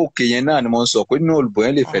fẹ̀ tó òkè yẹn náà ni mo ń sọ pé inú òbò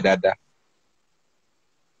yẹn lè fẹ̀ dáadáa.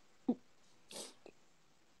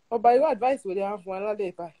 Ọba irú advice wo lè wá fún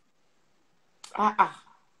alálẹ̀ ìbáyìí?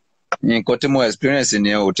 Nǹkan tí mo experience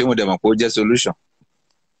ni o tí mo dẹ̀ mọ̀ pé ó jẹ́ solution.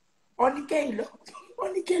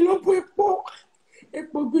 Oníkẹ́ ló bó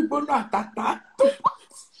epo gbígbóná àtàtà.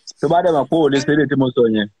 Tó bá dẹ̀ mọ̀ pé òde ṣeré tí mo sọ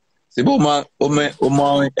yẹn, síbí ó mọ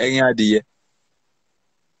ẹyin adìyẹ.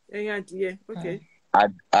 Ẹyin adìyẹ, ok.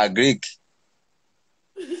 Agric.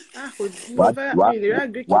 Kò sí mo fẹ́ mi ìlérí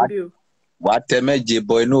agric bí o. Wàá tẹ méje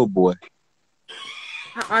bọ inú òbò ẹ.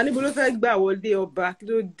 Níbo ló fẹ́ gbà wọlé ọba kí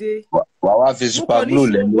ló dé? Wàá wá fi super glue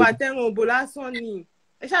lẹ́nu. Mo kàn ní ṣòwò àtẹ̀rùn òbò lásán ni.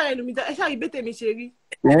 Ẹ ṣáà rí bẹ́tẹ̀ mi ṣe rí.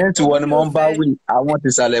 Ẹ̀yìn tí wọ́n ni mo ń bá wí, àwọn ti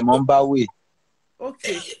sàlẹ̀ mo ń bá wí. Ok.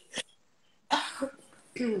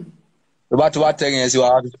 Tó bá ti wá tẹ̀yìn yẹn sí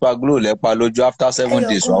wàá fi super glue lẹ́pa lójú after 7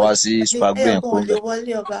 days wàá wá sí super glue yẹn kó bẹ̀.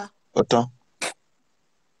 Ó tán.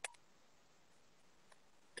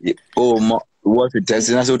 Ó mọ ìwọ fi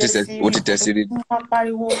tẹ̀sí náà sí ó ti tẹ̀sí rí.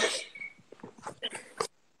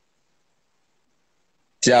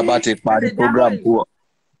 Tí a bá ti parí program kú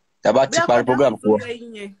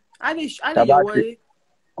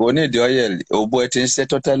kò ní ìdí ọ́yẹ̀lì òbó ẹ ti ń ṣe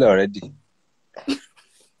tó tẹ́lẹ̀ already.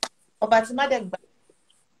 Ọba tí má dẹ̀ gbà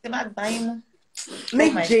tí má gbà yín mú.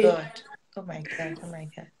 Méje. Oh my God.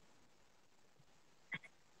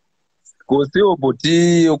 Kò sí òbò tí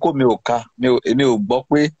okó mi ò ka èmi ò gbọ́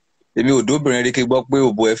pé èmi ò dóbìnrin rí kí gbọ́ pé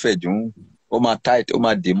òbò ẹ fẹ̀ jù ó máa tight ó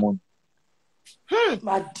máa dì mú.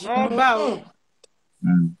 Ọba o.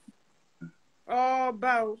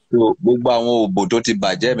 Ọba o. Gbogbo àwọn òbò tó ti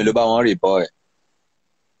bàjẹ́ mi ló bá wọn rìpọ̀ ẹ̀.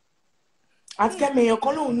 Àti kẹ́mi èèyàn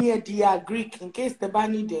kan lòun ní ẹ̀dìyẹ agric in case tẹ bá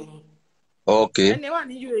ní ìdẹ̀yìn. Ok. Ẹni wà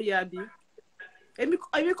ní UAE àbí? Èmi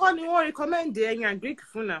kọ́ ni wọ́n recommend ẹ̀yìn agric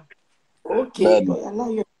fún náà. Ok,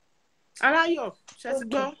 Aláyọ̀, ṣe ti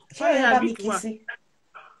gbọ́? Ṣé ẹ̀yìn agric wà?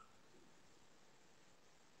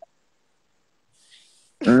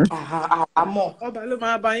 Àmọ́. Ọba ló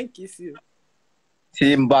máa bá yín kì í sí o. Tí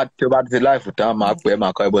ó bá ti láìfù tán máa pè é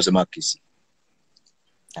máa kọ́ ẹ bó ṣe máa kì í sí.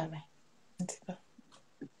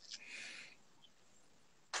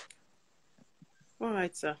 All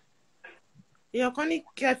right, sir. Èèyàn kan ní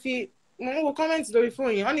kẹ́ fi mo ń wo comment lórí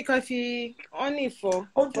fóònù yẹn wọ́n ní kẹ́ fi honey for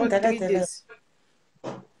 3 days.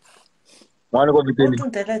 Wọ́n ní kó fi kéde. Ó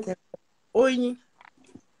dùn tẹ́lẹ̀. Oyin.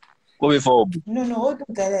 Kó fi fọ òbò. No, ó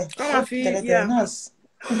dùn tẹ́lẹ̀. Wọ́n máa fi nurse.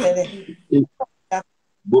 Dùn tẹ́lẹ̀.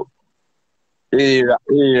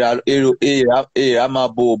 Èèrà máa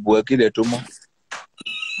bo òbò ẹ kílẹ̀ tó mọ́.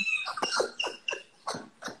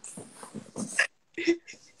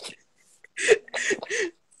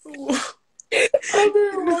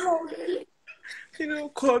 Kí ló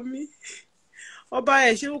kọ mí? Ọba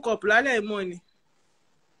ẹ̀ ṣé ó kọ̀pù lálẹ́ mọ́ ni?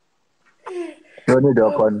 Ṣé ó ní ìdí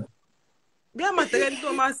ọkọ ni? Bí àmọ̀ tẹ́lẹ̀ ní tó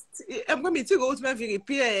máa ẹgbẹ́ mi tí ìròwó tí wọ́n fi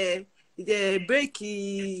rìpíẹ̀ bírèkì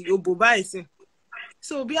òbò báyìí sí.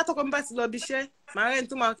 So bí àtọkọ mi bá ti lọ bí iṣẹ́, màá rẹ́ni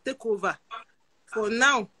tó máa take over for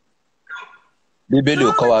now. Bíbélì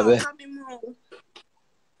ò kọ́ wa bẹ́ẹ̀.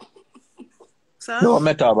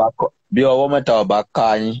 Bí ọwọ́ mẹ́ta ọba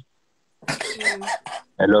ká yín,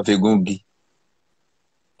 ẹ lọ fi gúngi.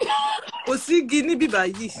 Kò sí igi níbí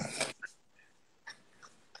báyìí.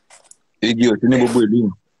 Igi ò sí ní gbogbo ìlú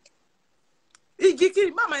yìí. Igi kí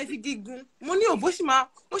má máa fi igi gun. Mo ní òbó sì máa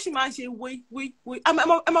ṣe wé. Ẹ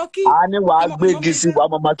mọ kí. A ní wàá gbé igi sí wa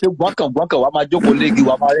máa ṣe gbọ́nkàn wàá máa jókòó léegi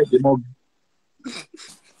wàá máa rẹ́ẹ̀dẹ̀ mọ́.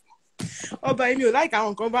 Ọba yìí mi ò like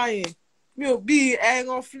àwọn nǹkan báyẹn. Mi ò bí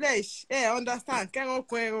ẹran flesh. Understand? Kẹ́ran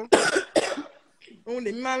kun ẹran. Òun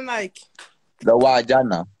lèmi máa ń like. Lọ́wọ́ ajá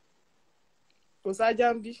náà. Kò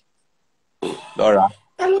sájà ń bí. Lọ́ra.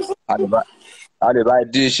 A lè bá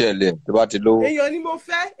dín ìṣẹ̀lẹ̀ tó bá ti lówó. Èèyàn ni mo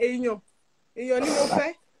fẹ́. Èèyàn ni mo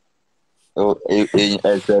fẹ́.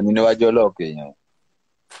 Ẹ̀ṣẹ̀ mi níwájú ọlọ́ọ̀kẹ́ èèyàn.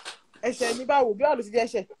 Ẹ̀ṣẹ̀ ní báwo? Bí wàá ló ti jẹ́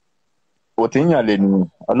ẹ̀ṣẹ̀? Kò tí ń yàn lè nù.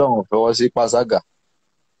 Ọlọ́run fọwọ́ sí pàṣágà.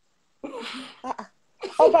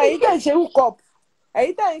 Ọba èyí tẹ̀ ń ṣe hookup.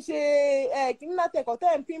 Èyí tẹ̀ ń ṣe kìnnìún tẹ̀kọ̀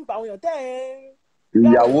tẹ̀ ń pimp àwọn èèyàn tẹ̀ ń.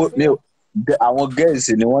 Ìyàwó ní àwọn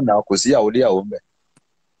gẹ́ẹ̀sì ni wọ́n náà kò sí ìyàwó léyàwó mẹ́.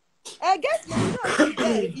 Gẹ́ẹ̀sì lèmi náà ti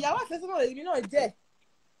jẹ́. Ìyàwó àfẹ́sọ́nà lèmi náà jẹ́.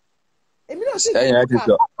 Èmi náà sì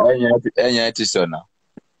ẹ̀yìn ẹ ti sọ náà.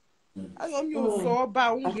 Ayọ̀ mi ò sọ ọba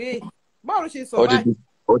òun rèé. Báwo ló ṣe sọ báyìí?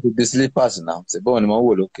 Ó ti di slippers náà. Ṣé bọ́ọ̀ ni mo ń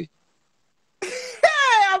wò lókè?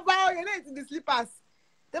 Ọba ọyọ eléyìí ti di slippers.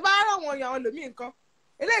 Tẹ bá rán àwọn ọyọ àwọn lòmíì nǹkan.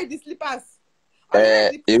 Eléyìí di slippers.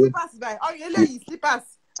 Ọyọ di slippers báyìí. Ọyọ eléyìí slippers.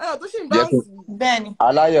 Ọyọ tó ṣì ń báwùsì. Bẹ́ẹ̀ni.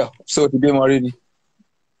 Aláyọ̀ ṣé o ti bímọ rí ni?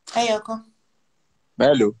 Ẹyọ kan.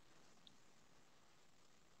 Mélòó?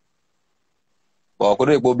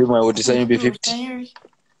 Ọ̀kúnrin ìpò bímọ ẹ̀ o ti sẹ́yìn bí 50.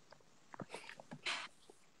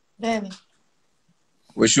 Bẹ́ẹ̀ni.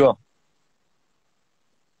 O sure?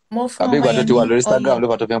 Mo fún àbí ìgbà tó ti wà lórí Instagram ló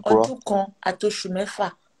fà tó fi ń purọ́. ọdún kan àtoṣù mẹ́fà.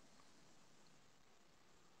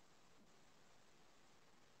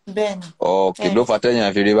 Bẹ́ẹ̀ni. Ọ̀kì ló fà tẹ́yìn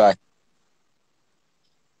àfi rí báyìí.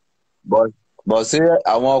 Bọ̀ sí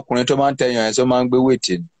àwọn ọkùnrin tó máa ń tẹ̀yàn ẹ̀ tó máa ń gbé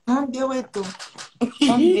wèètì ni. Wọ́n ń gbé wèètò.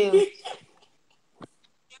 Wọ́n ń gbé o.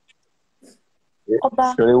 Ọba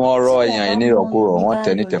torí wọ́n rọ èèyàn yìí ní ìrọ̀kúrọ̀ wọ́n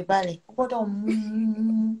tẹ̀ ní tẹ̀kù. Ó gbọ́dọ̀ mú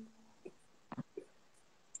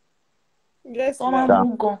wọ́n máa ń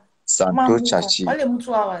mú gan. Santo Chachi. Wọ́n lè mú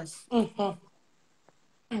 2 hours.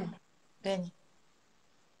 Bẹ́ẹ̀ni.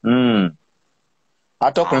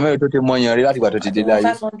 Atọ́kùnrin mẹ́rin tó ti mọ èèyàn rí láti ìgbà tó ti dé láyé.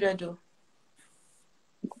 500 o.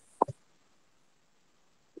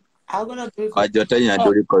 Àjọ tẹ̀yìn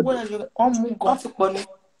àjọrí kọjú. Wọ́n mú gan. Wọ́n ti pọ̀ ní.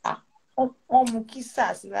 Wọ́n mú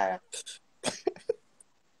kísà sí lára.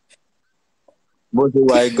 Bó ṣe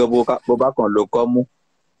wà igan bó bá kàn ló kọ́ mú.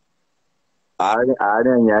 Àárín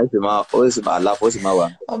èèyàn ó sì máa láfó ó sì máa wà.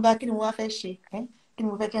 Ọba kí ni mo wá fẹ́ ṣe? Kí ni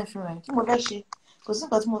mo fẹ́ kí n fi rìn? Kí ni mo fẹ́ ṣe? Kò sí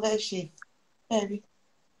nǹkan tí mo fẹ́ ṣe. Bẹ́ẹ̀ rí.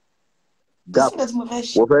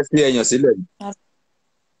 Mo fẹ́ sí èèyàn sílẹ̀ ni.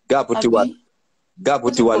 Gáàpù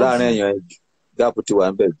ti wà láàárín èèyàn ẹ̀jù. Gáàpù ti wà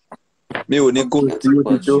ń bẹ̀ jù. Mi ò ní kó tí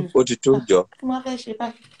ó ti tó jọ. Kí mo fẹ́ ṣe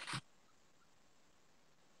báyìí?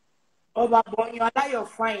 Ọba ọyàn aláyọ̀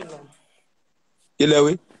fáìn nù. Kí lẹ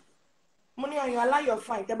wí? Mo ní ọyàn aláyọ̀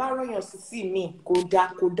fáìn tẹ́ bá rọyàn sí mi kò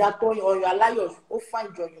dáa tó ọyàn aláyọ̀ ó fáìn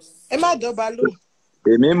jọ ọyàn sí. Ẹ má dọ́ba lò.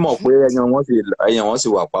 Èmi mọ̀ pé ẹyàn wọn sì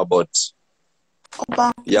wà pa but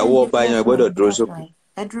ìyàwó ọba ẹyàn gbọ́dọ̀ dúró sókè.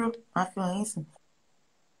 Ẹ dúró, máa fi hàn yín sìn.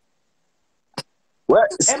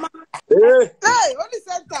 Holy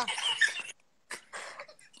center.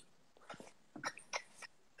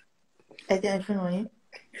 Ẹ jẹ́ fi hàn yín.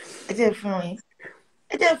 Ẹ jẹ́ fi hàn yín.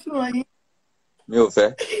 Ẹ jẹ́ fi hàn yín. Mi ò fẹ́.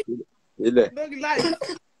 Ilẹ̀.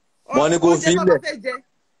 Wọ́n ní kó fi ilẹ̀.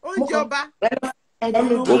 Oúnjẹ ọba. Ó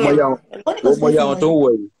mọ iye àwọn tó ń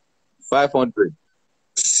wọ̀ yìí 500.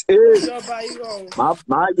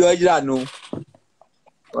 Màá yọ ẹ́ dànù.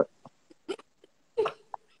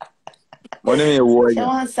 Mo ní mi wọ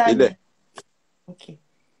ẹ̀yàn ilẹ̀.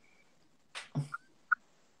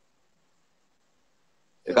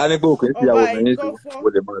 Ká ní pé òkè sí ìyàwó mi ní ìsìn mo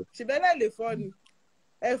lè mọ̀. Ṣìbẹ́lẹ̀ lè fọ́ ni.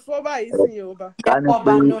 Ẹ fọ́ báyìí sí Yorùbá.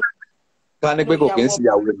 Ká ní pé kò kí ń sí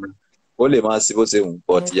ìyàwó mi. Ó lè máa sí bó ṣe wù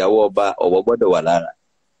but ìyàwó ọba ọ̀wọ̀ gbọ́dọ̀ wà lára.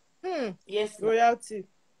 Yes, royalty.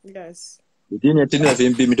 Yes. Ìdí ni tí náà fi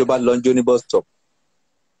ń bí mi tó bá lọ ń jó ní bus stop.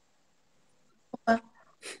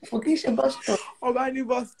 Kò kí ń ṣe bus stop. Ọba ní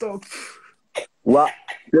bus stop. Wá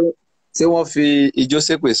ṣé wọ́n fi ijó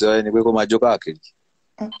ṣépè sọ ẹni pé kó máa jó káàkiri.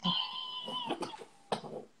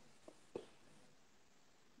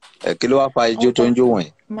 Kí ló wá fa ijó tó ń jó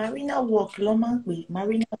wọ̀nyí? Marina walk ló máa ń pè.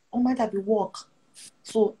 Marina ó má dàbí walk.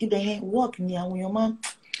 So ibẹ̀ yẹn walk ni àwọn èèyàn máa ń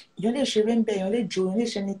èèyàn lè ṣeré ń bẹ̀ èèyàn lè jó èèyàn lè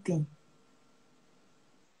ṣe anything.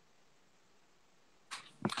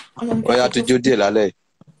 Ó yá tó jó díẹ̀ lálẹ́ yìí.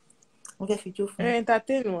 Mo fẹ́ fi jó fún yín.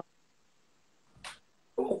 Entertain wa.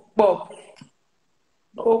 Ó pọ̀.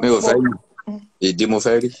 Ó Mi ò fẹ́ pọ̀. rí. Ìdí mo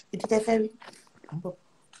fẹ́ rí. Ìdí tẹ́ fẹ́ rí. Ń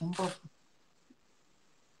bọ̀.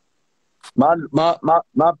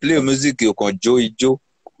 Má play music o kàn jó ijó.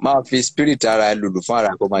 Má fi spirit ara ẹ lùlù fún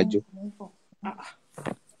ara kó máa jó. Ń bọ̀.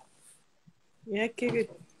 Ìyẹn kéré.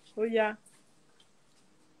 Ó yá.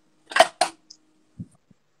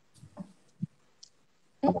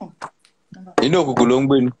 Inú òkùnkùn ló ń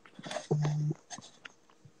gbé ni.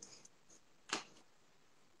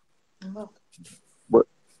 Ń bọ̀.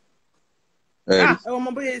 Ọmọ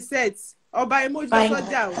bóyá set. Ọba emoji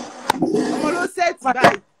sọ́jà o. Ọmọ ló set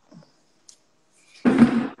báyìí.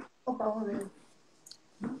 Ó pa wọ́n rẹ̀.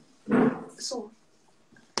 So,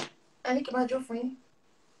 ẹni kí n máa jó fún yín.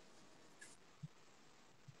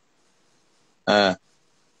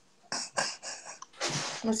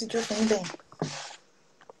 Mo ti jó fún yín bẹ́ẹ̀.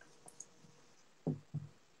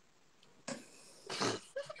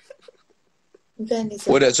 Bẹ́ẹ̀ ni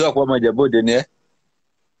Ó dẹ̀ sọ ọ̀pọ̀ ọmọ Ìjẹ̀bú-Òde ni ẹ́.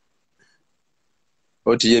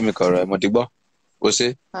 Ó ti yé mi kọ̀rọ̀ ẹ̀ mo ti gbọ́. Ó ṣe.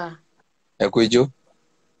 Ẹ kú ijó.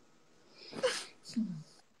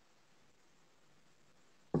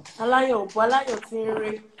 Aláyọ̀ òbú aláyọ̀ tí ń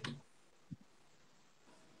re.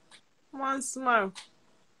 One smile.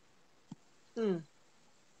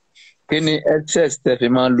 Kí ni excess tẹ fi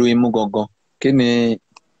máa ń lu imú gangan? Kí ni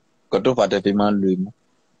nǹkan tó fà tẹ fi máa ń lu imú?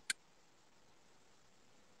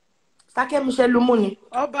 Tákẹ́mi ṣe lumú ni.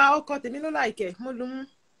 Ọba ọkọ tèmi ló láìkẹ́. Mo lu mú.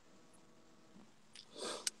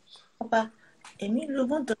 Ọba, èmi lu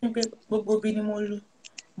mú nítorí pé gbogbo ibi ni mo lu.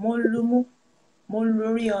 Mo lu mú, mo lu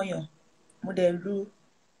orí ọyàn, mo dẹ̀ lu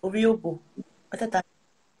orí òbò. Mẹ́tẹ̀ẹ̀ta.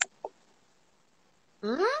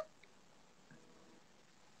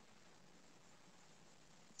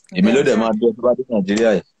 Èmi ló dẹ̀ máa dé tó bá dé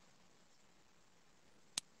Nàìjíríà yìí.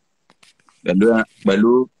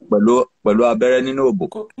 Pẹ̀lú abẹ́rẹ́ nínú òbò.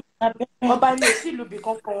 Ọba ni ò sí ìlú bì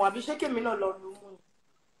kankan wọn àbí ṣé kèmi náà lọ lu mú ni.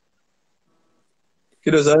 Kí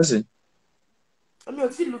ló sọ ẹ́ sìn? Mi ò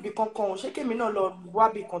tí ìlú bì kankan wọn ṣé kèmi náà lọ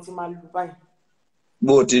wábì kan ti máa lù báyìí.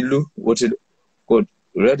 Bó o ti lú, kò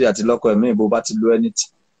rẹ́dí àti lọ́kọ ẹ̀mí bó bá ti lú ẹnìtì.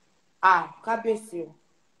 Kábíyèsí o.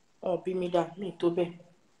 Ọ̀ bí mi dà mí tó bẹ́ẹ̀.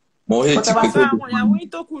 Mo hé tí pé Bàbá àwọn ìyàwó yín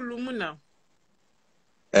tó kù lu mú náà.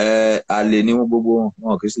 Àlè ni wọ́n gbogbo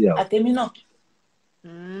wọn kì í sí ìyàwó. Àtẹ̀mí náà.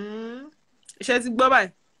 Iṣẹ́ ti gbọ́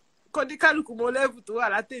báyìí. Kọ́dí kálukú mo lẹ́bù tó wà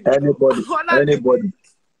látẹ̀mí.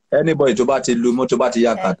 Anybody tó bá ti lu mọ́ tó bá ti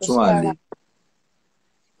ya cartoon àlè.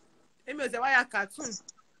 Èmi ò tẹ̀ wá ya cartoon.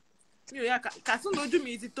 Mi ò ya cartoon lójú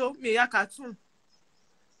mi ti tó. Mi ò ya cartoon.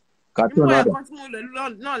 Cartoon náà dà. Ìmọ̀ ẹ̀kan tí mo lò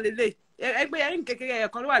náà lélẹ̀. Ẹgbẹ́ yẹn kékeré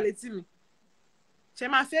ẹ̀kan ló wà létí mi. Ṣé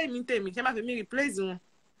máa fẹ́ mi tèmi? Ṣé máa fi mi replace wọn?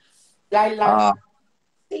 Láíláí.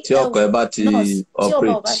 Tí ọkọ ẹ bá ti operate. Tí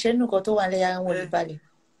ọba bá ṣe nǹkan tó wà lẹ́yìn ara wọn ò lè balẹ̀.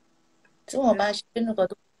 Tí wọ́n bá ṣe nǹkan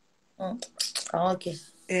tó àwọn ọkẹ́.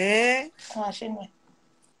 Wọ́n á ṣe nù ẹ̀.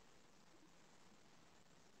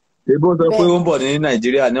 Èbó sọ pé ó ń bọ̀ ní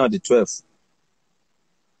Nàìjíríà ní on the 12th.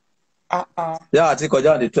 Yá àti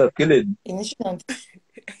kọjá on the 12th kí lè ní. Initial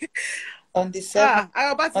on the 7th.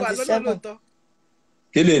 Àwọn bá ti wà lọ́nà lóòótọ́.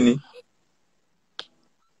 Kí lè ní.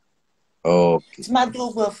 Tí máa dúró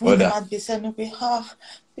gbọ́ fún yín, máa gbé sẹ́nu pé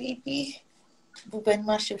bíbí gbogbo ẹni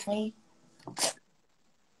máa ṣe fún yín.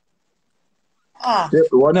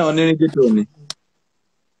 Ìwọ náà ní ríngìtò ni.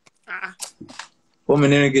 Ó mi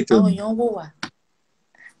ní ríngìtò ni.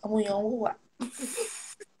 Àwọn èèyàn ń wò wá.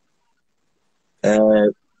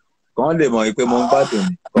 Kàn lè mọ̀ pé mo ń gbádùn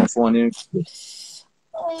ní kàn fún ọ ní ríngìtò.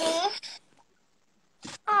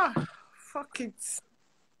 Fuck it.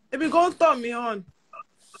 Ebi kò ń tọ̀ mí hàn.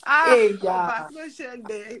 Ọba ló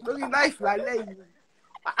ṣẹlẹ̀ lórí láìfù lálẹ́ yìí.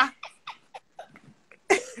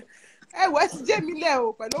 Ẹ ti jẹ́ mi lẹ̀ o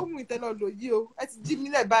pẹ̀lú ohun ìtẹ́lọ̀ lò yìí o. Ẹ ti jí mi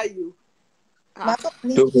lẹ̀ báyìí o.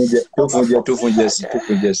 Tó fún jẹ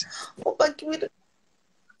sí.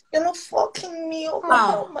 You're not fucking me.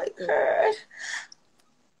 Oh my God.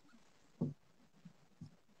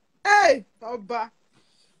 Ọba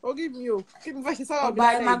orí mi o kí mi fẹ́ ṣe sọ̀rọ̀ Ọba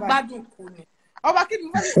ẹ máa gbádùn kù ni. Ọba kí mi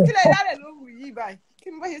fẹ́ ṣe kílẹ̀ ìdálẹ̀ lóru yìí báyìí.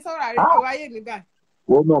 Kí mi fẹ́ ṣe sọ̀rọ̀ àríwá ayé mi báyìí.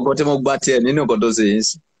 Ó mọ nǹkan tí mo gbá tiẹ̀ nínú nǹkan tó ṣe yín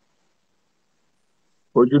sí.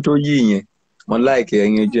 Ojú tó yí yẹn, mo láìkì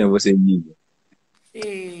ẹyin ojú yẹn bó ṣe yí yẹn.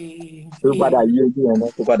 Tó padà yí ojú yẹn náà,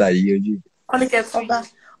 tó padà yí ojú yẹn.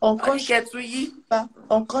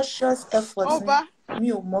 Unconscious effort ni. Mi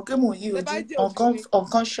ò mọ̀ pé mo yí ojú.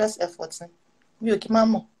 Unconscious effort ni. Mi ò kí máa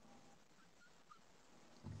mọ̀.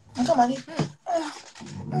 Nǹkan máa ní.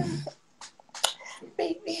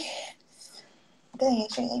 Baby. Bẹ́ẹ̀ yẹn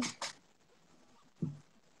ṣe yẹn.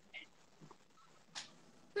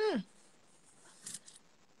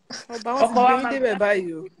 Ọba wọn ti gbé yín débẹ̀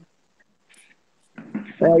báyìí o.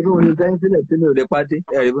 Ẹ bí mo ṣe sẹ́yìn sílẹ̀ tí mi ò lè pàdé.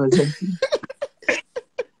 Ẹ rí bí mo ṣe sẹ́yìn sílẹ̀.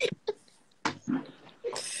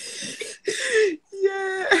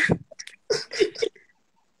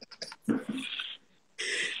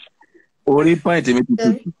 Orí pọ́ìntì mi ti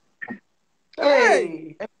tutù.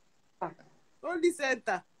 Only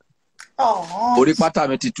center. Orí pátá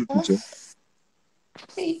mi ti tutù jọ.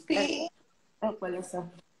 Baby. Ẹ pẹ̀lẹ́ sà.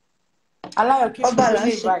 Aláyọ̀ kí Ọba n là ń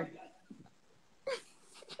lè ṣe. báyìí.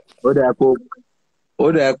 Ó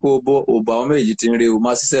dà kó òbò àwọn méjì ti ń re o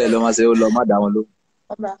má ṣiṣẹ́ ẹ lọ má ṣe ó lọ má dá wọn ló.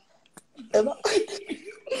 Ọba. Ọba.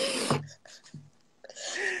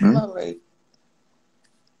 Right.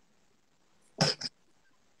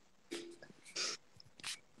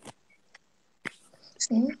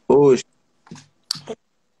 Ó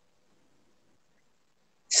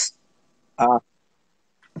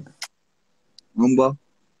ń gbọ́.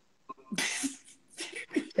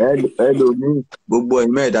 Ẹ lò ní gbogbo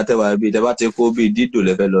ẹ̀yin mẹ́ẹ̀ẹ́dá tẹ́wàá bíi tẹ́ bá ti kó bíi dídò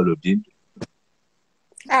lẹ́fẹ́ lọ lò dídò.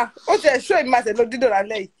 Ó ti ẹ̀ ṣó èmi máa tẹ̀ lọ dídò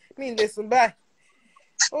lálẹ́ yìí. Mi ì lè sùn báyìí.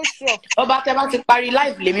 Ó ṣọ̀. Ọba tẹ bá ti parí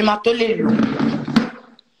live lèmi máa tó lè lò.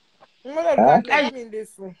 Mo lè lọ lálẹ́ mi ì lè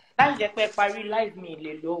sùn. Láì jẹ́ pé parí live mi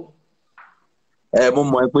lè lò ó. Mo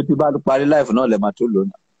mọ̀ pé tí bá parí láìfù náà lẹ máa tó lò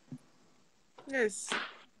náà. Yes.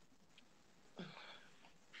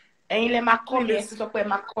 Ẹ̀yin lẹ máa kọ́ mi, ẹ ti sọ pé ẹ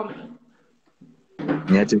máa kọ́ mi.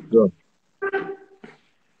 Ìyẹn ti sọ.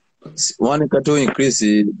 Wọ́n ní ká tó increase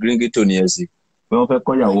gringito ní ẹ̀sìn. Pé wọ́n fẹ́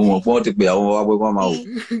kọ́ ìyàwó wọn pé wọ́n ti pè ìyàwó wọn wá pé wọ́n máa wò.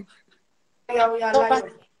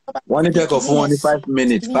 Wọ́n ní kẹ́kọ̀ọ́ fún wọn ní 5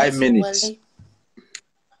 minutes 5 minutes.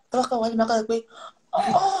 Tọ́wọ́ kan wọlé máa kọ́ pé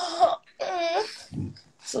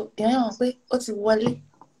so ìyẹn hàn pé ó ti wọlé.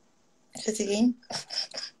 Ṣé ti yẹn?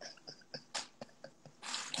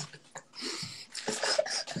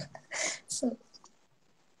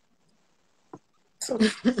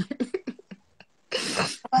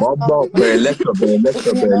 Wọ́n gbọ́ bẹ̀rẹ̀ lẹ́kṣọ̀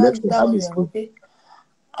láti school.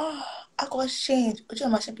 A kò change ojú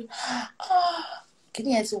ẹ̀ máa ṣe pé kí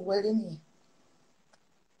ni ẹ ti wọlé nìyẹn.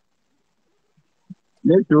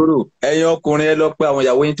 Nítorí ẹ̀yin ọkùnrin ẹ lọ pé àwọn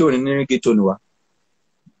ìyàwó yín tó ní ríngìtò nù wá.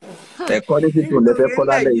 Ẹ̀kọ́ ríngìtò lẹ́fẹ́ kọ́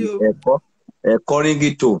lálẹ́ yìí ẹ̀kọ́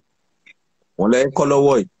ríngìtò wọn lẹ́yìn kọ́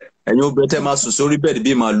lọ́wọ́ yìí. Ẹ̀yin obìnrin tẹ́ máa sùn sórí bẹ́ẹ̀dì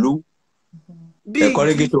bíi màálù. Ẹ̀kọ́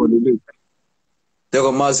ríngìtò nílé.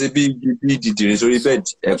 Tẹ́kọ̀ máa ṣe bí dìdìrín sórí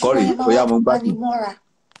bẹ́ẹ̀dì ẹ̀kọ́ rè bóyá mo gbá sí.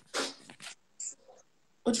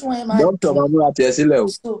 Dókítà máa múra tiẹ̀ sílẹ̀ o.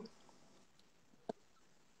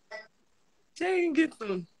 Ṣé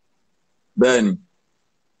ringington? Bẹ́ẹ̀ni.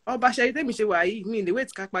 Ọba ṣe tẹ́mi ṣe wà yìí mi lè wait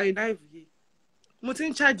ká parí live yìí. Mo ti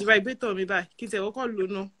ń charge vibrator mi báyìí kí n tẹ̀ kọ́kọ́ lò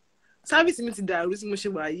ná. Sáfíìsì mi ti dàrú tí mo ṣe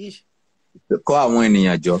wà yìí. Kọ́ àwọn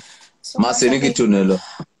ènìyàn jọ máa ṣe ringington náà lọ.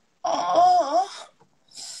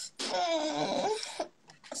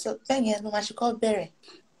 So bẹ́ẹ̀ yẹn ló máa ṣe kọ́ bẹ̀rẹ̀.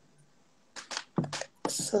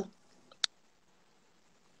 So.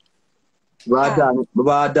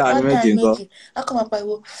 Bá dáa ní méjì nǹkan. A kọ́ máa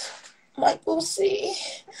pariwo, my pussy,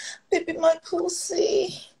 baby my pussy,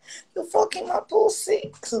 you fucking my pussy.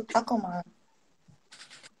 So a kọ́ máa.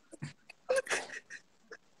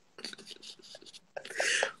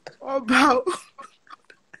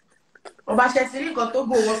 Ọba ṣe ti rí nǹkan tó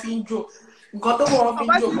bò wọ́n fi ń jò. Nǹkan tó bò wọ́n fi ń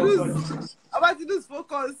jò gbọ́dọ̀. Ọba ti lose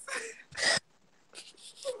focus.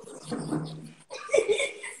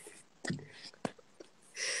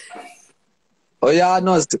 Ọ̀yá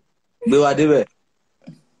nurse gbé wa débẹ̀.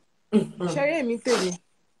 Ṣẹ́rí èmi tèmi,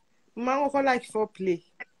 mo máa ń kọ́kọ́ like foreplay.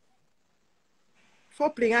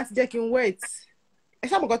 Foreplay yẹn á ti jẹ́ kí n wet. Ẹ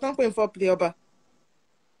ṣáà mọ̀ nǹkan tó ń pè ní foreplay ọba.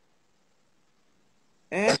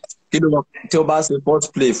 Kí ló tí o bá ṣe first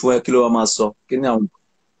play fún ẹ kí ló wá máa sọ? Kí ni àwọn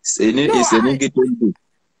ìṣènígi tó ń dùn?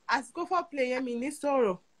 Àsìkò foreplay yẹn mi ní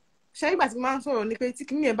sọ̀rọ̀. Ṣẹ́rí ìgbà tí mo máa ń sọ̀rọ̀ ni pé tí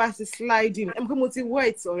kìnìyẹn bá ti sliding, ẹ mọ̀ pé mo ti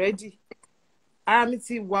wet already. Ara mi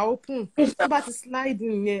ti wà open tó bá ti slide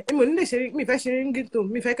nìyẹn èmi ò ní lè ṣe mi fẹ́ ṣe ringington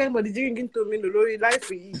mi fẹ́ kẹ́nìbọ̀dì jí ringington mi lò lórí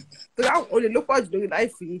láìfù yìí torí àwọn olè ló pọ̀ jù lórí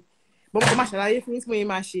láìfù yìí bọ́n mo máa ṣàlàyé fún yín tí mo yẹn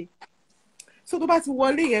máa ṣe so tó bá ti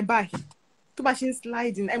wọlé yẹn báyìí tó bá ṣe ń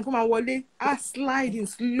sliding ẹ̀mí kó máa wọlé á sliding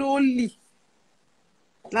slowly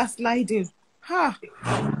lá sliding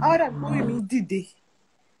àwọn dàbí kórè mi dìde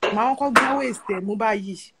màá kọ́kọ́ gbá waist ẹ̀ mú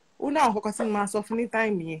báyìí ó ní àwọn kọ́kọ́ tí mo máa sọ fún ní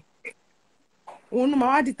táìmù yẹn òun ló máa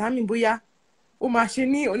wá determine bóyá ó máa ṣe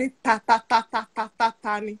ní oní ta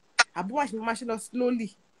ni àbúrò àṣẹ máa ṣe lọ slowly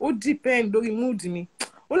ó depend lórí mood mi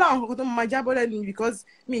ó láwọn kankan tó máa jábọ́ lẹ́nu mi because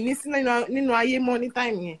mi ní sí nínú ayé mọ́ ní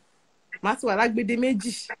time yẹn màá ti wà lágbede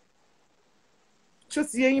méjì ṣó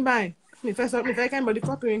ti yé yín báyìí mi fẹ́ kẹ́hìn bọ́dí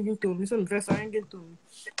copy ringington mi so mi fẹ́ sọ ringington mi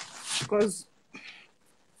because.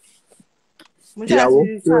 Ìyàwó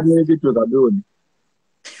tí ó ní ringington tàbí òní.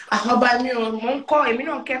 Ọba mi ò mò ń kọ́ èmi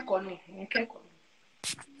náà kẹ́kọ̀ọ́ ni mo ń kẹ́kọ̀ọ́.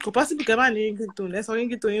 Kò possible kẹ́ má ní ringtone. Ẹ sọ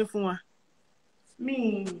ringtone yín fún wa.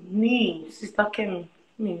 Mi ní sister Kẹ́mi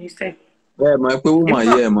mi ní sẹ́ẹ̀. ẹ mọ̀ pé woman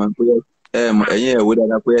yẹ ẹ mọ̀ pé ẹ̀yin ẹ̀ wò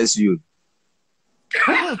dáadáa pé SU.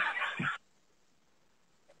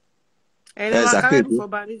 Ẹ̀yin lè máa kárẹ́dù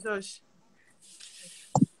fọba ní church.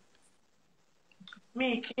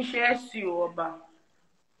 Mi kì í ṣe SU ọba.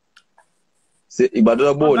 Ṣé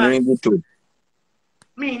Ìbàdàn bò ní ringtone?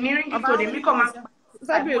 Mi ní ringtone mi kọ́ máa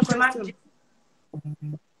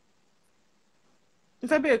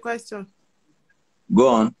February question. Go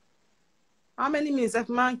on. How many minutes have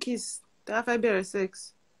man kiss? That February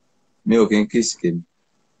sex. Mi ò kí n kiss kèmi.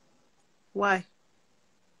 Why?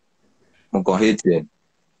 Mo kàn hate ẹ.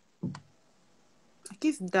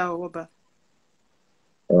 Kiss da o ọba.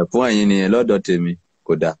 Fún ẹ̀yin nìyẹn lọ́dọ̀ tèmi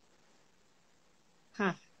kò dáa.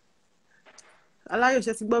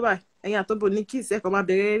 Aláyọ̀ṣẹ́ ti gbọ́ báyìí. Ẹ̀yin àtọ́bọ̀ ní kiss ẹ̀kọ́ máa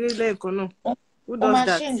bẹ̀rẹ̀ eré lẹ́ẹ̀kan náà. Who does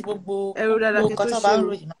that? Change gbogbo Ẹ̀rù dáadáa kí tó ṣe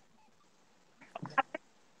o.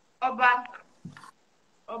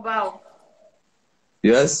 Ọba o.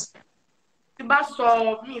 Yes. Tí bá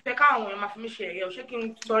sọ mi ìfẹ́ káwọn èèyàn máa fi mí ṣe ẹ̀yẹ o ṣé kí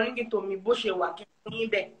n sọ ringtone mi bó ṣe wà kí n fún yín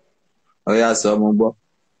bẹ́ẹ̀. Ó yá sọ mo gbọ́.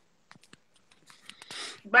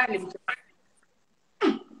 Báyìí lè mi ṣe.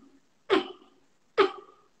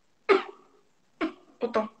 Ó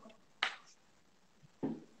tán.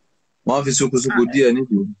 Wọ́n fi ṣùkùṣùkù díẹ̀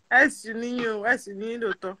nídìí. Ẹ̀sìn níyìn o, ẹ̀sìn níyìn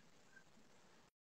lóòótọ́.